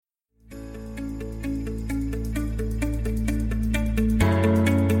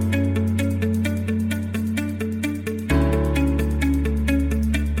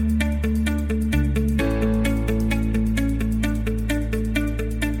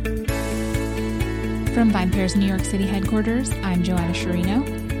From VinePair's New York City headquarters, I'm Joanna Sciarrino.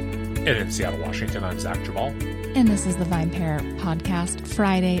 And in Seattle, Washington, I'm Zach Jabal. And this is the VinePair Podcast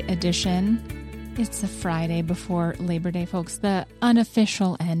Friday edition. It's a Friday before Labor Day, folks, the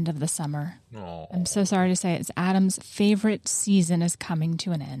unofficial end of the summer. Aww. I'm so sorry to say it's Adam's favorite season is coming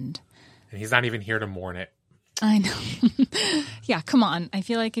to an end. And he's not even here to mourn it. I know. Yeah, come on. I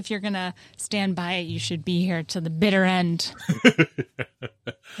feel like if you're going to stand by it, you should be here to the bitter end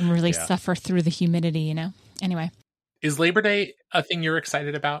and really suffer through the humidity, you know? Anyway. Is Labor Day a thing you're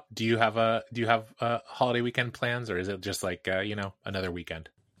excited about? Do you have holiday weekend plans, or is it just like, another weekend?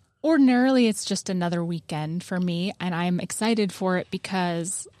 Ordinarily, it's just another weekend for me, and I'm excited for it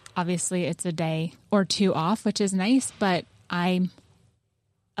because obviously it's a day or two off, which is nice, but I'm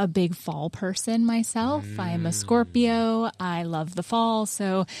a big fall person myself. I'm a Scorpio. I love the fall,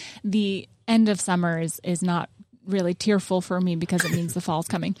 so the end of summer is not really tearful for me because it means the fall's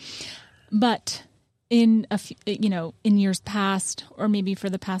coming. But in in years past, or maybe for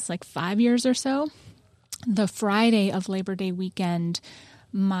the past like 5 years or so, the Friday of Labor Day weekend,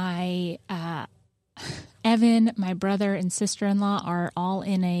 my Evan, my brother, and sister-in-law are all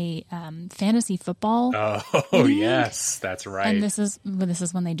in a fantasy football. Oh, yes, that's right. And this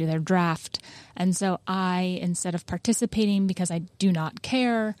is when they do their draft. And so I, instead of participating because I do not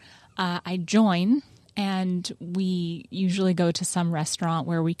care, I join, and we usually go to some restaurant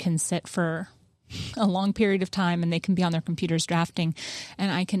where we can sit for a long period of time, and they can be on their computers drafting,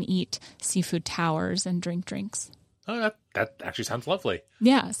 and I can eat seafood towers and drink drinks. Oh, that actually sounds lovely.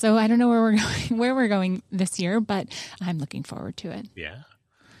 Yeah, so I don't know where we're going this year, but I'm looking forward to it. Yeah.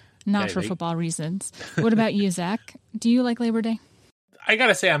 Not for football reasons. What about you, Zach? Do you like Labor Day? I got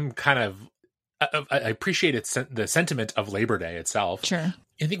to say I'm kind of I appreciate the sentiment of Labor Day itself. Sure.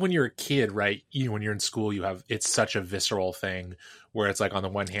 I think when you're a kid, right, when you're in school, it's such a visceral thing where it's like, on the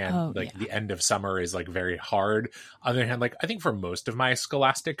one hand, the end of summer is like very hard. On the other hand, like, I think for most of my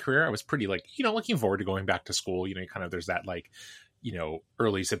scholastic career, I was pretty like, looking forward to going back to school. Kind of there's that like,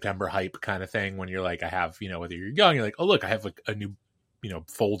 early September hype kind of thing when you're like, I have, whether you're young, you're like, oh, look, I have like a new,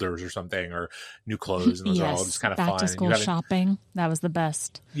 folders or something, or new clothes, and those are all just kind of fun. Back to school shopping. That was the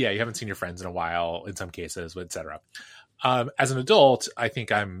best. Yeah. You haven't seen your friends in a while in some cases, et cetera. As an adult, I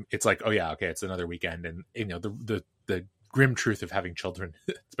think it's like, oh yeah, okay, it's another weekend. And, the grim truth of having children,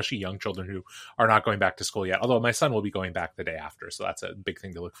 especially young children who are not going back to school yet, although my son will be going back the day after. So that's a big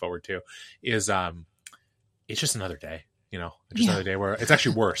thing to look forward to, is it's just another day, another day where it's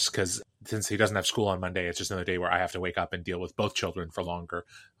actually worse, because since he doesn't have school on Monday, it's just another day where I have to wake up and deal with both children for longer.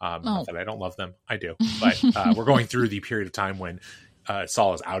 Not that I don't love them. I do. But we're going through the period of time when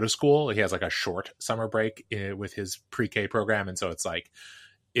Saul is out of school. He has like a short summer break with his pre-K program. And so it's like,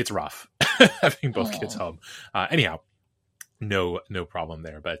 it's rough having both kids home. Anyhow, no problem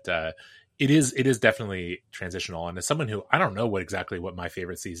there. But it is definitely transitional. And as someone who, I don't know exactly what my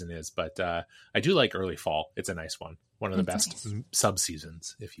favorite season is, but I do like early fall. It's a nice one. One of the best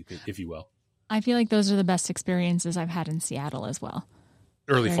sub-seasons, if you will. I feel like those are the best experiences I've had in Seattle as well.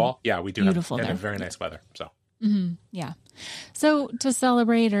 Early fall? Yeah, we do have there. very nice weather. So. Mm-hmm. Yeah. So to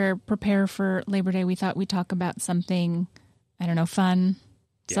celebrate or prepare for Labor Day, we thought we'd talk about something, I don't know, fun,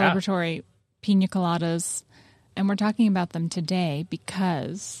 celebratory, pina coladas. And we're talking about them today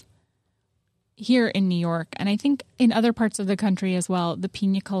because here in New York, and I think in other parts of the country as well, the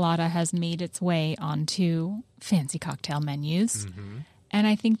pina colada has made its way onto fancy cocktail menus. Mm-hmm. And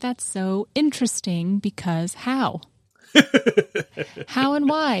I think that's so interesting because how? How and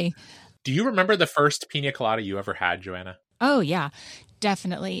why? Do you remember the first pina colada you ever had, Joanna? Oh, yeah,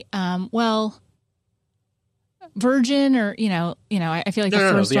 definitely. Well, virgin or, I feel like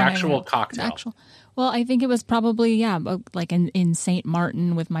the actual cocktail. Well, I think it was probably, like in St.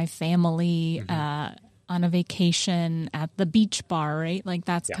 Martin with my family on a vacation at the beach bar, right? Like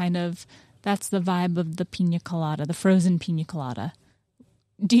that's that's the vibe of the pina colada, the frozen pina colada.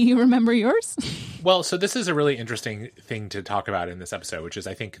 Do you remember yours? Well, so this is a really interesting thing to talk about in this episode, which is,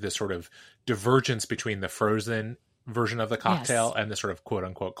 I think, the sort of divergence between the frozen version of the cocktail and the sort of quote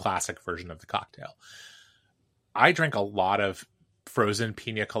unquote classic version of the cocktail. I drank a lot of frozen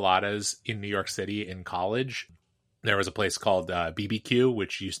pina coladas in New York City in college. There was a place called BBQ,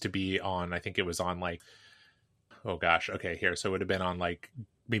 which used to be on, I think it was on like, oh gosh, okay, here. So it would have been on like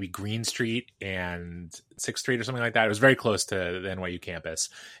maybe Green Street and 6th Street or something like that. It was very close to the NYU campus.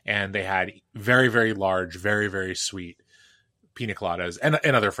 And they had very, very large, very, very sweet pina coladas and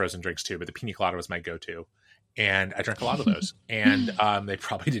other frozen drinks too. But the pina colada was my go-to. And I drank a lot of those. And they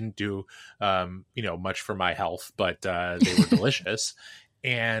probably didn't do, much for my health, but they were delicious.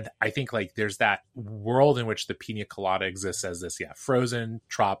 And I think like there's that world in which the pina colada exists as this, frozen,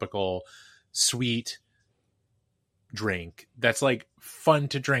 tropical, sweet drink that's like fun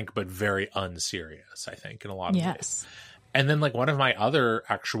to drink but very unserious, I think, in a lot of ways. And then like one of my other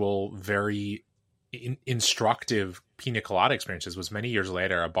actual very instructive pina colada experiences was many years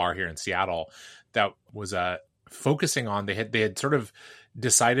later, a bar here in Seattle that was focusing on, they had sort of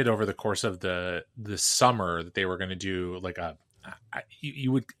decided over the course of the summer that they were going to do like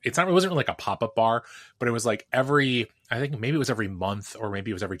it wasn't like a pop-up bar, but it was like I think maybe it was every month or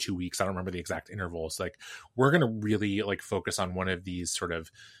maybe it was every 2 weeks. I don't remember the exact intervals. Like, we're going to really like focus on one of these sort of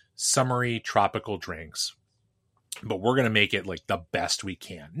summery tropical drinks, but we're going to make it like the best we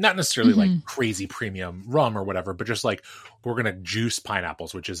can. Not necessarily like crazy premium rum or whatever, but just like, we're going to juice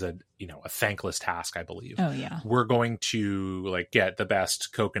pineapples, which is a thankless task, I believe. Oh yeah. We're going to like get the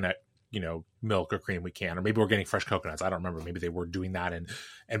best coconut, milk or cream we can, or maybe we're getting fresh coconuts. I don't remember. Maybe they were doing that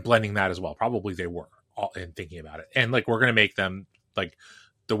and blending that as well. Probably they were, in thinking about it. And like, we're going to make them like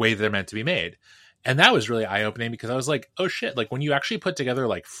the way they're meant to be made. And that was really eye-opening because I was like, oh shit, like when you actually put together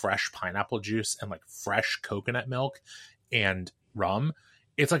like fresh pineapple juice and like fresh coconut milk and rum,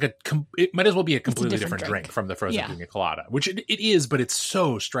 it's like it might as well be a completely different drink from the frozen pina colada, which it is, but it's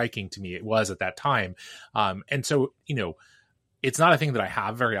so striking to me. It was at that time. And so, it's not a thing that I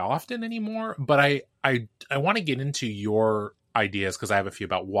have very often anymore, but I want to get into your ideas because I have a few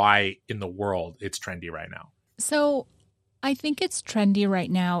about why in the world it's trendy right now. So I think it's trendy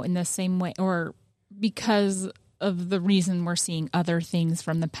right now in the same way, or because of the reason we're seeing other things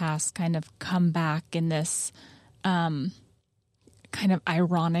from the past kind of come back in this kind of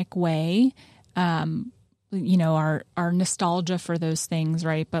ironic way. Our nostalgia for those things,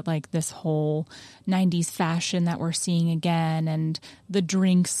 right? But like this whole 90s fashion that we're seeing again, and the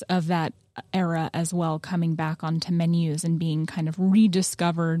drinks of that era as well coming back onto menus and being kind of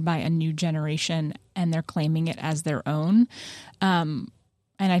rediscovered by a new generation, and they're claiming it as their own. And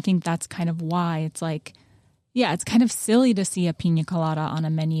I think that's kind of why it's like, yeah, it's kind of silly to see a pina colada on a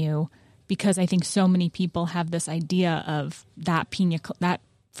menu, because I think so many people have this idea of that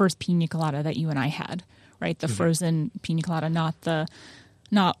first pina colada that you and I had, right? The frozen pina colada,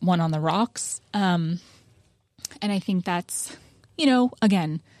 not one on the rocks. And I think that's,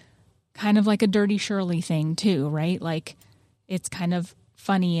 again, kind of like a Dirty Shirley thing too, right? Like, it's kind of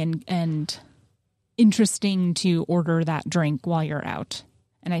funny and interesting to order that drink while you're out.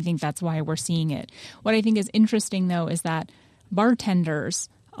 And I think that's why we're seeing it. What I think is interesting though is that bartenders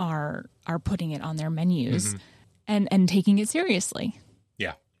are putting it on their menus and taking it seriously.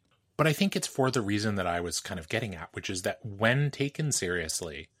 Yeah. But I think it's for the reason that I was kind of getting at, which is that when taken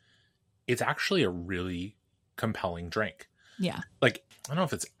seriously, it's actually a really compelling drink. Yeah. Like, I don't know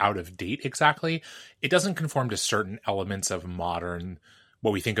if it's out of date exactly. It doesn't conform to certain elements of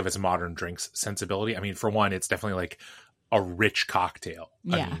what we think of as modern drinks sensibility. I mean, for one, it's definitely like a rich cocktail.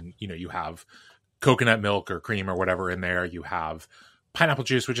 Yeah. I mean, you have coconut milk or cream or whatever in there. You have pineapple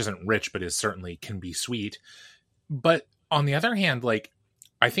juice, which isn't rich, but can be sweet. But on the other hand, like,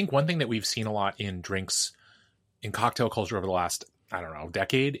 I think one thing that we've seen a lot in drinks, in cocktail culture over the last,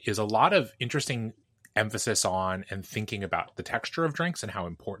 decade, is a lot of interesting emphasis on and thinking about the texture of drinks and how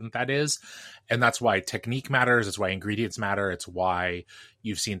important that is. And that's why technique matters. It's why ingredients matter. It's why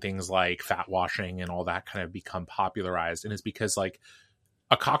you've seen things like fat washing and all that kind of become popularized. And it's because like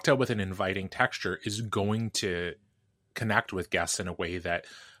a cocktail with an inviting texture is going to connect with guests in a way that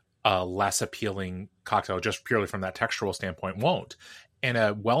a less appealing cocktail, just purely from that textural standpoint, won't. And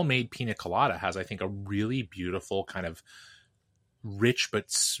a well-made pina colada has, I think, a really beautiful kind of rich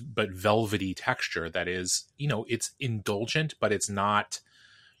but velvety texture that is, it's indulgent, but it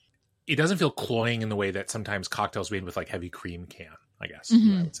doesn't feel cloying in the way that sometimes cocktails made with like heavy cream can, I guess,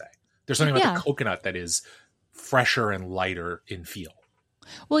 I would say. There's something about the coconut that is fresher and lighter in feel.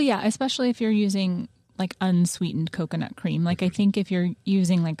 Well, yeah, especially if you're using like unsweetened coconut cream. Like I think if you're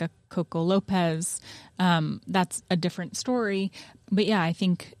using like a Coco Lopez, that's a different story. But yeah, I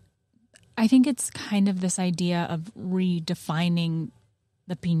think it's kind of this idea of redefining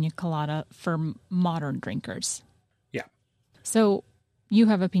the pina colada for modern drinkers. Yeah. So you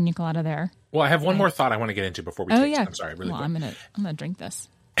have a pina colada there. Well, I have one more thought I want to get into before we take I'm sorry, really quick. I'm gonna drink this.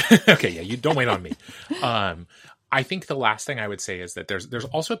 Okay, yeah, you don't wait on me. I think the last thing I would say is that there's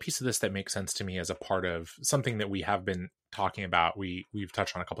also a piece of this that makes sense to me as a part of something that we have been talking about. We've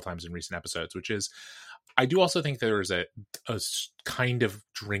touched on a couple times in recent episodes, which is I do also think there is a kind of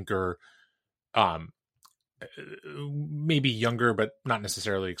drinker, maybe younger, but not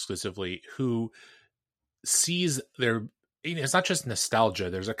necessarily exclusively, who sees it's not just nostalgia.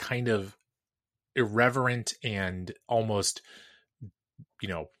 There's a kind of irreverent and almost,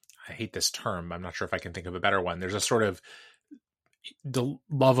 I hate this term. I'm not sure if I can think of a better one. There's a sort of the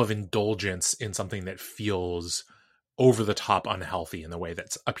love of indulgence in something that feels over the top unhealthy in the way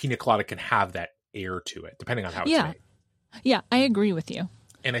that a pina colada can have that air to it, depending on how it's made. Yeah, I agree with you.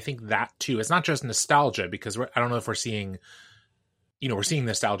 And I think that too, it's not just nostalgia, because I don't know if we're seeing, we're seeing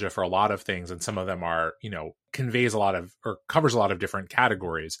nostalgia for a lot of things, and some of them are, conveys a lot of, or covers a lot of different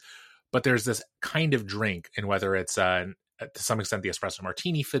categories. But there's this kind of drink, and whether it's to some extent the espresso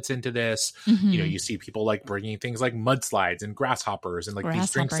martini fits into this. You see people like bringing things like mudslides and grasshoppers and like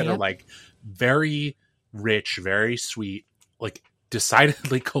these drinks that are like very rich, very sweet, like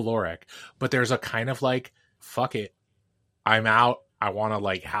decidedly caloric, but there's a kind of like, fuck it, I'm out, I want to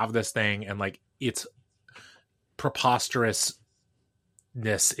like have this thing, and like it's preposterousness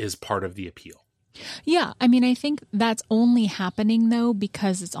is part of the appeal. Yeah, I mean, I think that's only happening though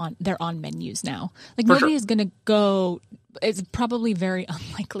because they're on menus now. Like nobody is going to go. It's probably very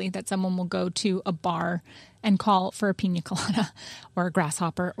unlikely that someone will go to a bar and call for a pina colada or a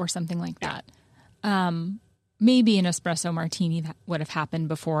grasshopper or something like that. Maybe an espresso martini that would have happened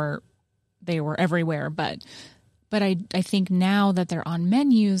before they were everywhere, but I think now that they're on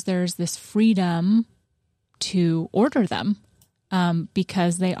menus, there's this freedom to order them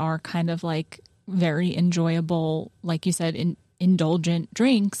because they are kind of like very enjoyable, like you said, indulgent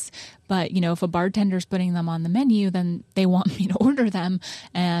drinks. But, if a bartender's putting them on the menu, then they want me to order them,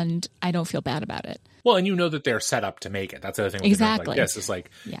 and I don't feel bad about it. Well, and that they're set up to make it. That's the other thing with exactly. Like this is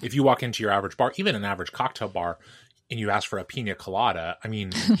like, if you walk into your average bar, even an average cocktail bar, and you ask for a pina colada, I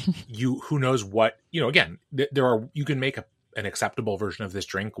mean, who knows what, again, you can make an acceptable version of this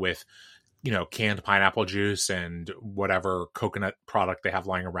drink with, canned pineapple juice and whatever coconut product they have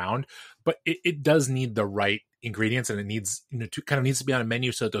lying around, but it does need the right ingredients, and it needs, needs to be on a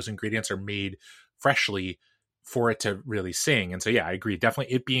menu so that those ingredients are made freshly for it to really sing. And so, yeah, I agree.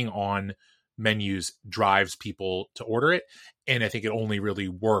 Definitely it being on menus drives people to order it. And I think it only really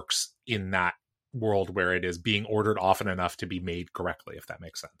works in that world where it is being ordered often enough to be made correctly, if that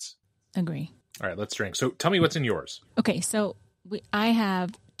makes sense. Agree. All right, let's drink. So tell me what's in yours. Okay, so I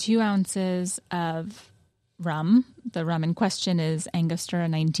have 2 ounces of rum. The rum in question is Angostura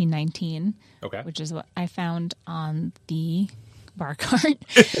 1919, which is what I found on the bar cart.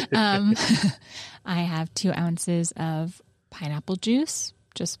 I have 2 ounces of pineapple juice,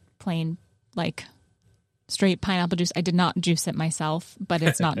 just plain like straight pineapple juice. I did not juice it myself, but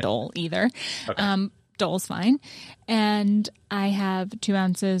it's not Dole either. Okay. Dole's fine. And I have 2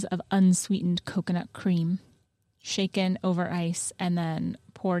 ounces of unsweetened coconut cream, shaken over ice and then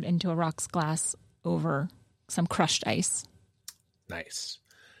poured into a rocks glass over some crushed ice. Nice.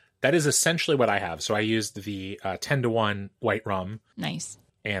 That is essentially what I have. So I used the 10-to-1 white rum. Nice.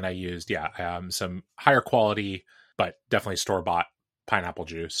 And I used, some higher quality, but definitely store-bought pineapple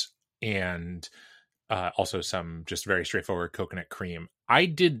juice. And also some just very straightforward coconut cream. I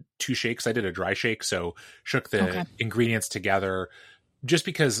did 2 shakes. I did a dry shake, so shook the ingredients together. Just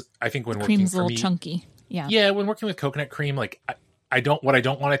because I think when working, cream's a little chunky. Yeah, when working with coconut cream, like what I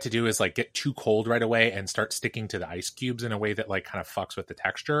don't want it to do is like get too cold right away and start sticking to the ice cubes in a way that like kind of fucks with the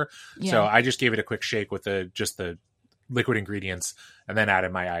texture. Yeah. So I just gave it a quick shake with just the liquid ingredients, and then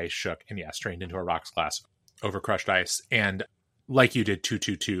added my ice, shook, and strained into a rocks glass over crushed ice. And like you did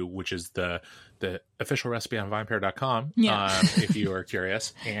 222, which is the official recipe on vinepair.com, if you are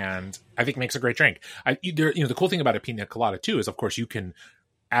curious. And I think it makes a great drink. The cool thing about a pina colada too is, of course, you can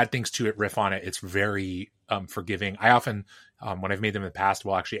add things to it, riff on it. It's very forgiving. I often, when I've made them in the past,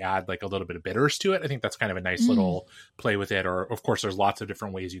 will actually add like a little bit of bitters to it. I think that's kind of a nice little play with it. Or, of course, there's lots of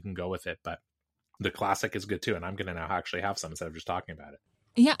different ways you can go with it, but the classic is good too. And I'm going to now actually have some instead of just talking about it.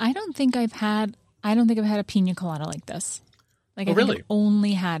 Yeah, I don't think I've had a pina colada like this. Like, I think I've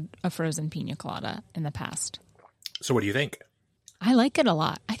only had a frozen pina colada in the past. So what do you think? I like it a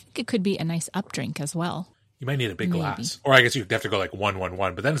lot. I think it could be a nice up drink as well. You might need a big glass. Or I guess you'd have to go like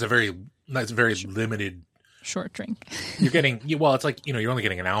 1-1-1, but then it's a very limited short drink. You're getting, it's like, you're only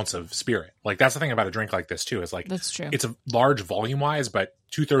getting an ounce of spirit. Like, that's the thing about a drink like this too, is like, that's true. It's a large volume wise, but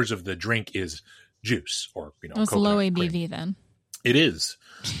 2/3 of the drink is juice or, it's low ABV cream. Then. It is,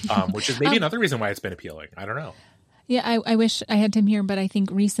 which is maybe another reason why it's been appealing. I don't know. Yeah, I wish I had Tim here, but I think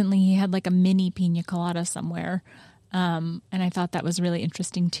recently he had like a mini pina colada somewhere. And I thought that was really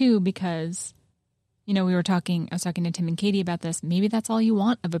interesting too, because, I was talking to Tim and Katie about this. Maybe that's all you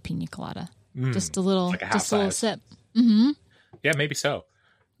want of a pina colada. Just a little, like a little sip. Mm-hmm. Yeah, maybe so.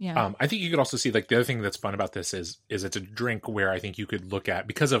 Yeah. I think you could also see, like, the other thing that's fun about this is it's a drink where I think you could look at,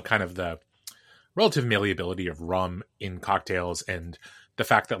 because of kind of the relative malleability of rum in cocktails and the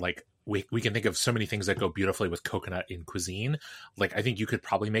fact that, like, we can think of so many things that go beautifully with coconut in cuisine. Like, I think you could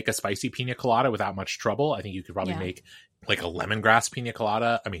probably make a spicy pina colada without much trouble. I think you could probably make like a lemongrass pina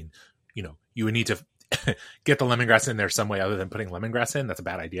colada. I mean, you know, you would need to get the lemongrass in there some way other than putting lemongrass in. That's a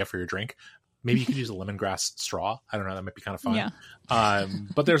bad idea for your drink. Maybe you could use a lemongrass straw. I don't know. That might be kind of fun. Yeah.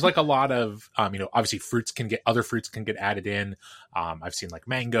 But there's like a lot of, you know, obviously other fruits can get added in. I've seen like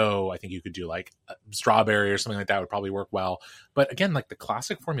mango. I think you could do like strawberry or something like that would probably work well. But again, like the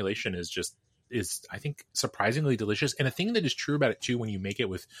classic formulation is I think surprisingly delicious. And a thing that is true about it too, when you make it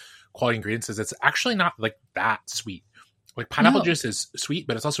with quality ingredients, is it's actually not like that sweet. Like pineapple juice is sweet,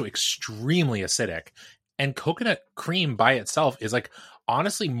 but it's also extremely acidic. And coconut cream by itself is like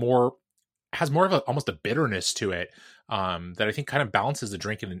honestly has more of almost a bitterness to it that I think kind of balances the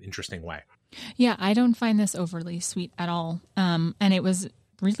drink in an interesting way. Yeah, I don't find this overly sweet at all. And it was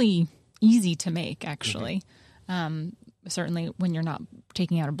really easy to make, actually. Certainly when you're not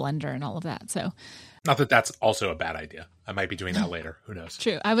taking out a blender and all of that. So, not that that's also a bad idea. I might be doing that later. Who knows?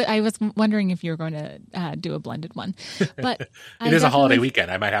 True. I was wondering if you were going to do a blended one. But it is a holiday weekend.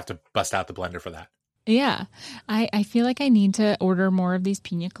 I might have to bust out the blender for that. Yeah. I feel like I need to order more of these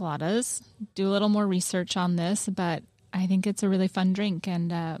pina coladas, do a little more research on this, but I think it's a really fun drink,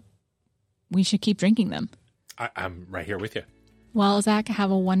 and we should keep drinking them. I'm right here with you. Well, Zach,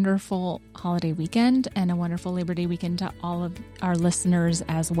 have a wonderful holiday weekend and a wonderful Labor Day weekend to all of our listeners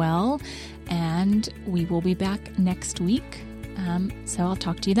as well. And we will be back next week. So I'll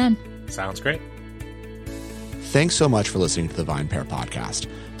talk to you then. Sounds great. Thanks so much for listening to the VinePair Podcast,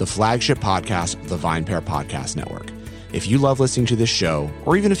 the flagship podcast of the VinePair Podcast Network. If you love listening to this show,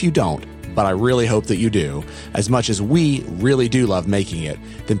 or even if you don't, but I really hope that you do, as much as we really do love making it,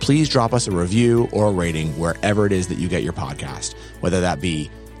 then please drop us a review or a rating wherever it is that you get your podcast, whether that be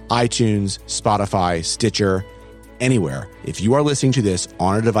iTunes, Spotify, Stitcher, anywhere. If you are listening to this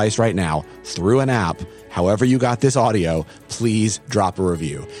on a device right now through an app, however you got this audio, please drop a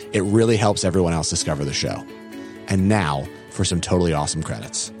review. It really helps everyone else discover the show. And now for some totally awesome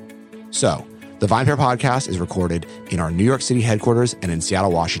credits. So, the VinePair Podcast is recorded in our New York City headquarters and in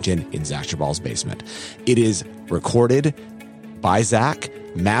Seattle, Washington, in Zach Geballe's basement. It is recorded by Zach,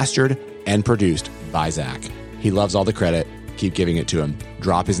 mastered, and produced by Zach. He loves all the credit. Keep giving it to him.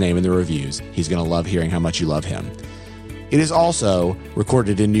 Drop his name in the reviews. He's going to love hearing how much you love him. It is also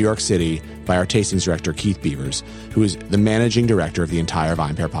recorded in New York City by our tastings director, Keith Beavers, who is the managing director of the entire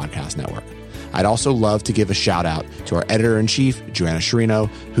VinePair Podcast Network. I'd also love to give a shout out to our editor-in-chief, Joanna Sherino,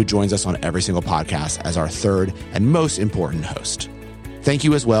 who joins us on every single podcast as our third and most important host. Thank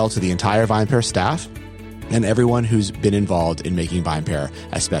you as well to the entire VinePair staff and everyone who's been involved in making VinePair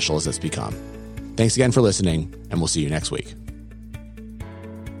as special as it's become. Thanks again for listening, and we'll see you next week.